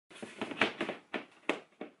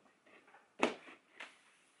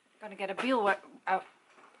Gonna get a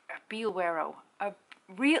wheelbarrow. A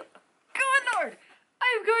real... Good Lord!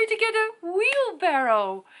 I'm going to get a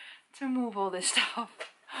wheelbarrow to move all this stuff.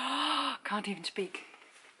 Can't even speak.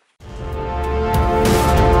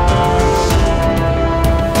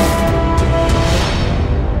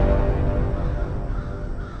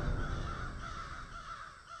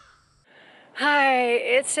 Hi,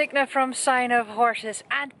 it's Signe from Sign of Horses,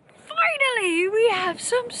 and finally we have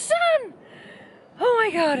some sun! Oh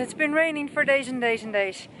my god, it's been raining for days and days and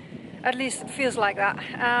days. At least it feels like that.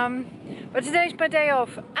 But today's my day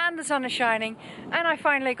off and the sun is shining, and I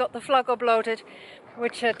finally got the vlog uploaded,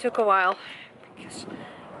 which took a while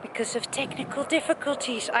because of technical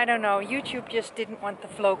difficulties. I don't know, YouTube just didn't want the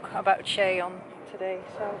vlog about Shay on today,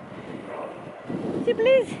 so... So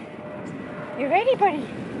Blizz, you ready, buddy?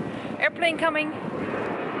 Airplane coming.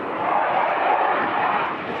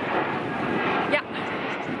 Yeah.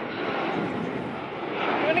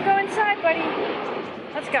 You wanna go inside, buddy?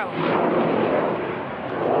 Let's go.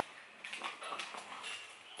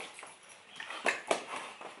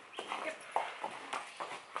 Yep.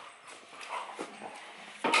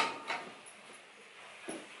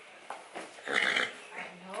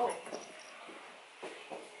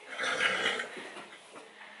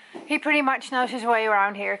 He pretty much knows his way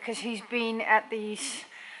around here because he's been at these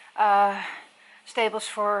stables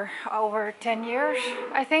for over 10 years,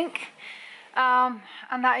 I think. And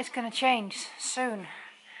that is going to change soon.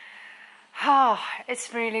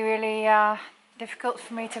 It's really, really difficult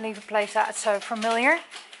for me to leave a place that's so familiar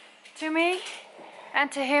to me and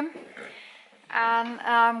to him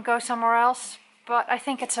and go somewhere else. But I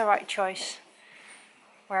think it's the right choice.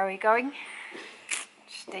 Where are we going?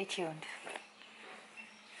 Stay tuned.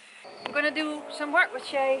 I'm gonna do some work with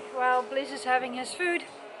Shay while Blizz is having his food.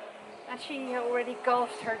 And she already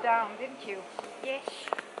golfed her down, didn't you? Yes.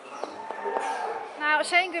 Now,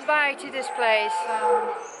 saying goodbye to this place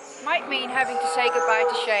might mean having to say goodbye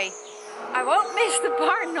to Shay. I won't miss the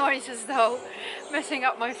barn noises though, messing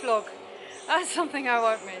up my vlog. That's something I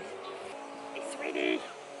won't miss. Hey, sweetie.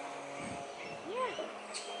 Yeah.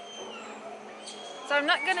 So I'm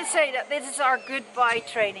not gonna say that this is our goodbye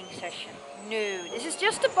training session. No, this is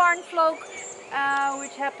just a barn vlog,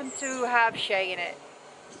 which happened to have Shay in it.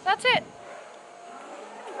 That's it.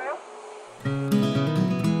 Well.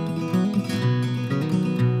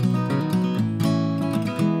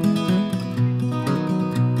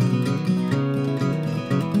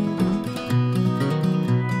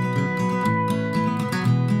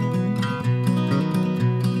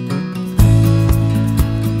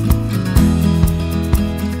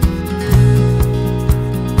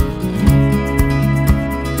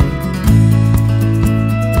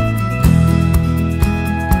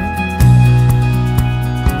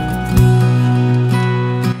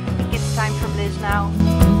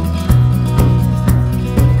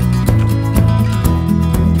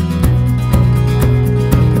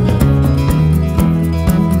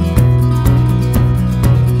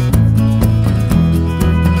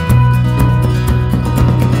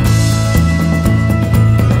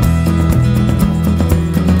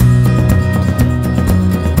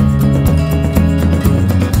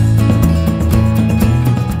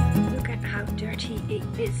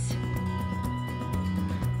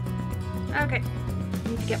 Okay,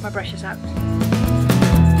 need to get my brushes out.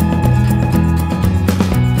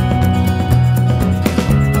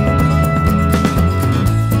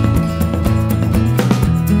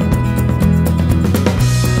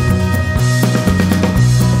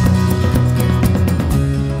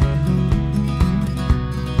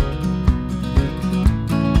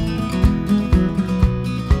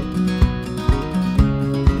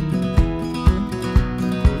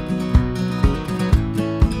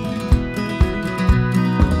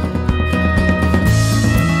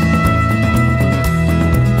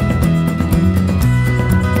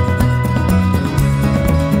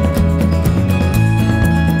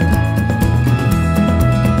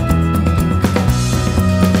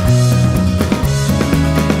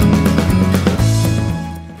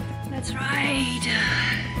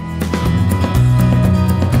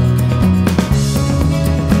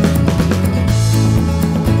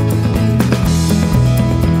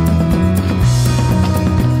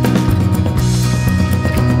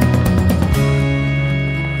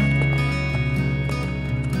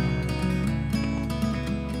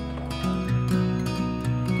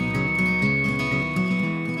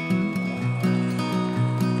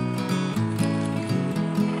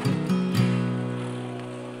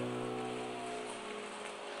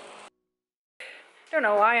 Don't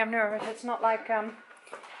know why I'm nervous. It's not like I'm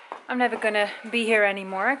never gonna be here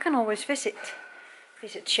anymore. I can always visit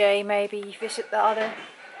Shay, maybe visit the other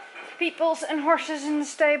peoples and horses in the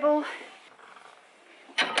stable.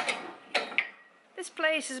 This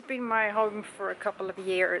place has been my home for a couple of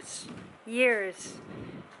years. It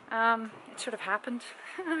sort of happened.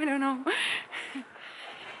 I don't know.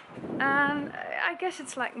 And I guess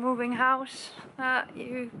it's like moving house.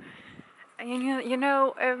 You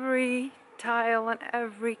know every tile and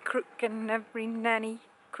every crook and every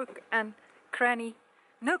crook and cranny,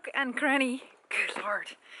 nook and cranny. Good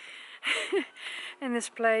Lord. In this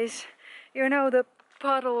place, you know the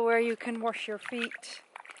puddle where you can wash your feet.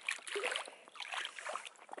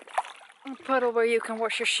 A puddle where you can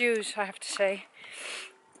wash your shoes, I have to say.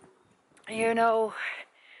 You know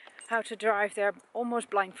how to drive there almost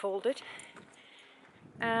blindfolded.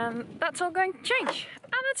 And that's all going to change.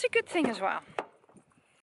 And that's a good thing as well.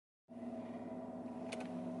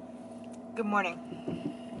 Good morning.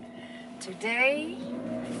 Today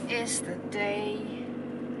is the day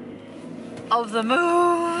of the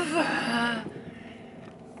move.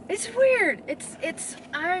 It's weird.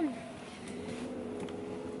 I'm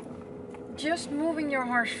just moving your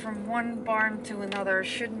horse from one barn to another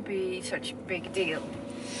shouldn't be such a big deal.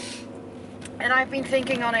 And I've been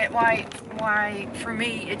thinking on it why for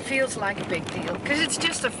me it feels like a big deal. Because it's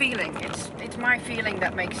just a feeling. It's my feeling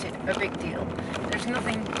that makes it a big deal. There's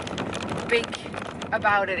nothing big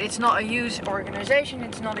about it. It's not a huge organization,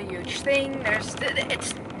 it's not a huge thing.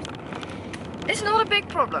 It's not a big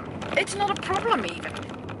problem. It's not a problem even.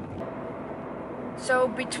 So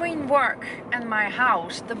between work and my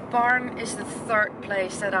house, the barn is the third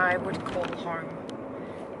place that I would call home.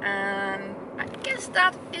 And I guess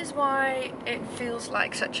that is why it feels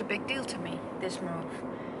like such a big deal to me, this move.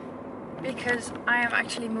 Because I am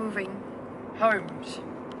actually moving homes.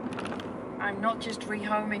 I'm not just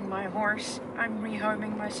rehoming my horse, I'm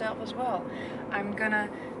rehoming myself as well. I'm gonna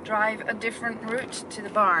drive a different route to the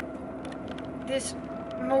barn. This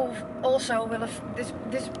move also will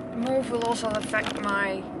affect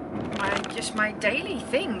my daily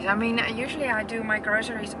things. I mean, usually I do my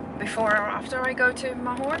groceries before or after I go to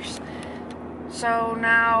my horse. So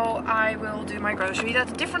now I will do my groceries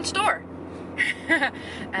at a different store.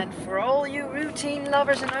 And for all you routine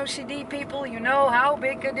lovers and OCD people, you know how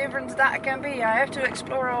big a difference that can be. I have to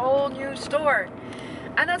explore a whole new store.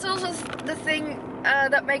 And that's also the thing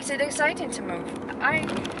that makes it exciting to move.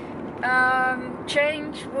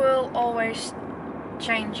 Change will always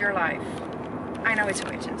change your life. I know it's a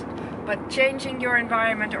coincidence, but changing your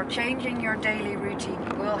environment or changing your daily routine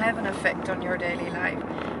will have an effect on your daily life.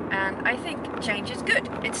 And I think change is good.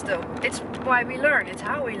 It's why we learn. It's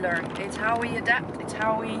how we learn. It's how we adapt. It's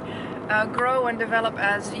how we grow and develop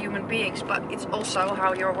as human beings. But it's also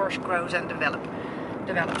how your horse grows and develops.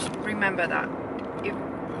 Remember that.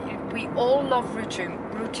 We all love routine.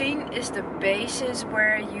 Routine is the basis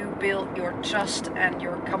where you build your trust and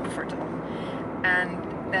your comfort on.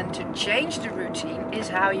 And then to change the routine is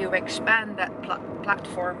how you expand that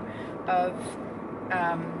platform of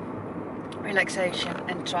relaxation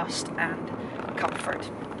and trust and comfort.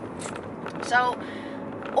 So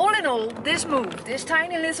all in all, this move, this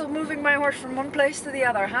tiny little moving my horse from one place to the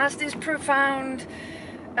other, has this profound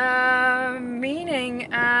meaning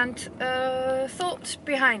and thoughts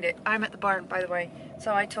behind it. I'm at the barn, by the way,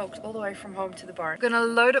 so I talked all the way from home to the barn. I'm gonna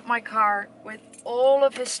load up my car with all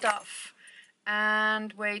of his stuff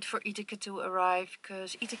and wait for Iteke to arrive,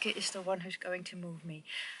 because Iteke is the one who's going to move me.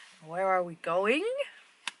 Where are we going?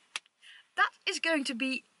 That is going to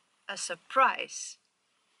be a surprise.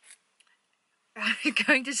 I'm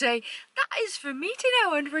going to say, that is for me to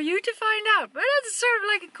know and for you to find out. But that's sort of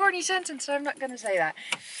like a corny sentence, so I'm not going to say that.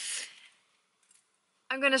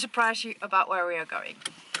 I'm going to surprise you about where we are going.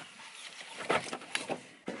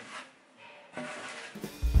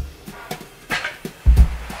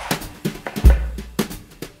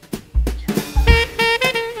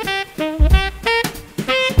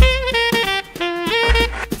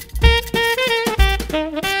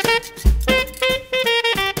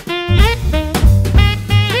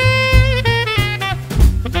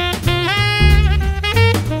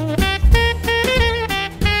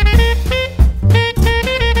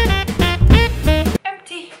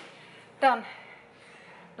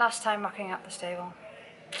 Last time mucking up the stable.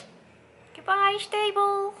 Goodbye,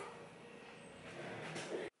 stable!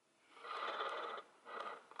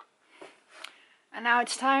 And now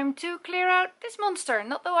it's time to clear out this monster.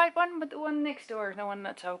 Not the white one, but the one next door, the one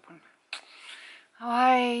that's open.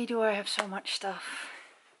 Why do I have so much stuff?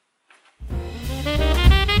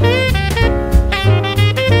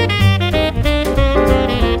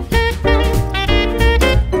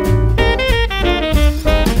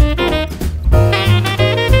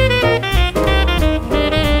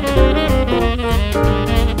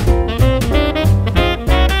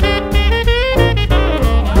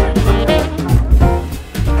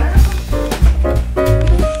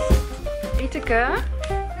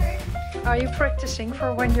 Are you practicing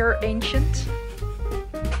for when you're ancient?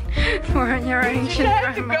 For when you're ancient. You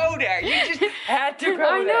had to go there. You just had to go there.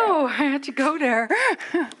 I know, I had to go there.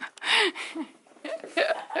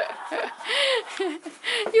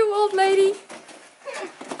 You old lady.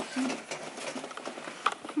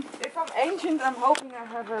 If I'm ancient, I'm hoping I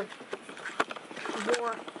have a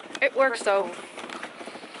more... It works though.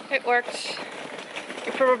 It works.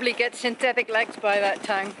 You probably get synthetic legs by that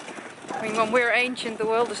time. I mean, when we're ancient, the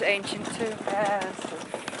world is ancient too.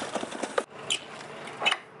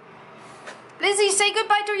 Lizzie, say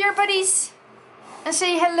goodbye to your buddies. And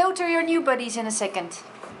say hello to your new buddies in a second.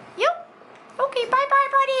 Yep. Okay, bye bye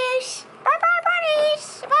buddies. Bye bye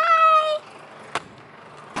buddies. Bye.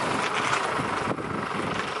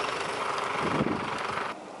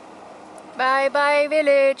 Bye bye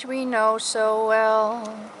village we know so well.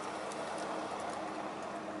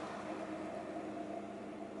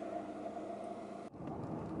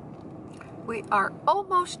 We are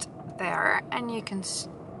almost there, and you can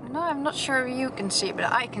no, I'm not sure if you can see it,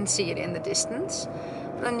 but I can see it in the distance.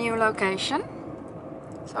 The new location.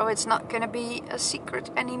 So it's not gonna be a secret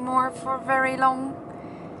anymore for very long.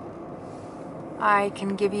 I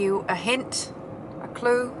can give you a hint, a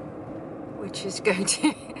clue, which is going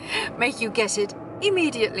to make you guess it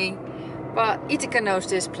immediately. But Ithaca knows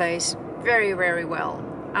this place very, very well.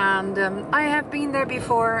 And I have been there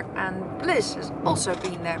before, and Blizz has also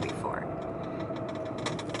been there before.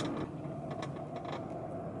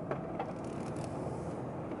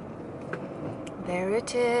 There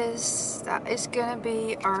it is. That is gonna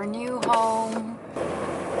be our new home.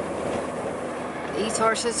 These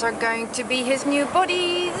horses are going to be his new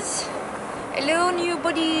buddies. Hello, new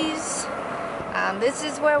buddies. And this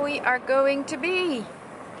is where we are going to be.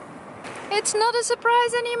 It's not a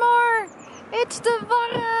surprise anymore. It's the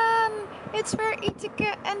Warren. It's where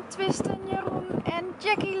Ithaca and Twist and Jeroen and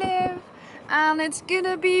Jackie live. And it's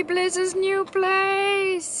gonna be Blizz's new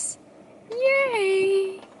place.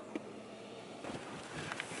 Yay!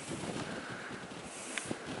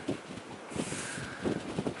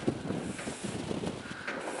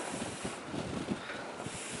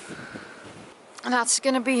 And that's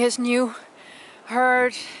gonna be his new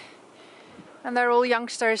herd. And they're all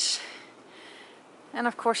youngsters. And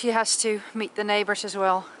of course he has to meet the neighbors as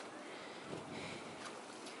well.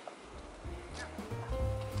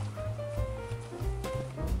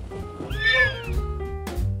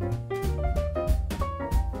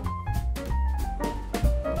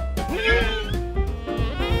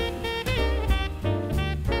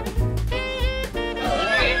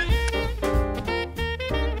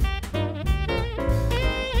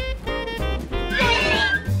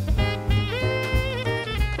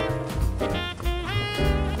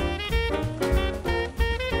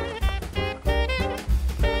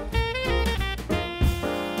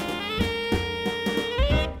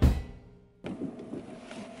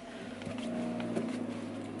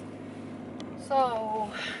 So,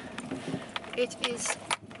 it is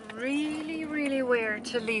really, really weird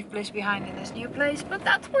to leave Blizz behind in this new place, but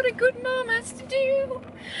that's what a good mom has to do.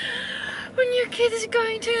 When your kid is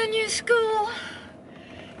going to a new school,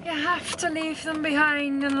 you have to leave them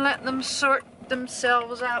behind and let them sort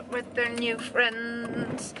themselves out with their new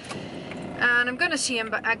friends. And I'm gonna see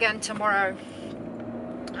him again tomorrow.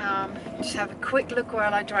 Just have a quick look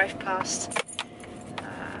while I drive past.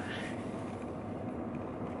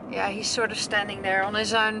 Yeah, he's sort of standing there on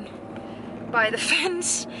his own by the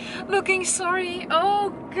fence, looking sorry. Oh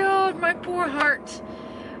God, my poor heart.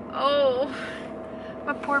 Oh,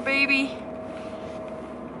 my poor baby.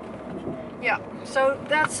 Yeah, so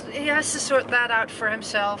he has to sort that out for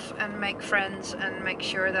himself and make friends and make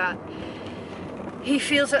sure that he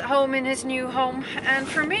feels at home in his new home. And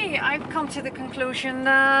for me, I've come to the conclusion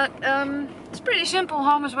that it's pretty simple.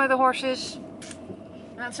 Home is where the horse is.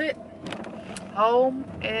 That's it. Home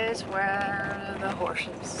is where the horse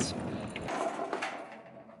is.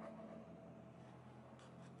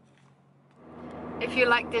 If you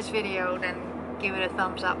like this video, then give it a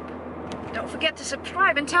thumbs up. Don't forget to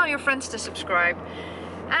subscribe and tell your friends to subscribe.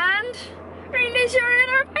 And release your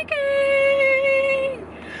inner Viking!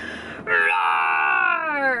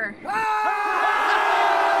 Roar!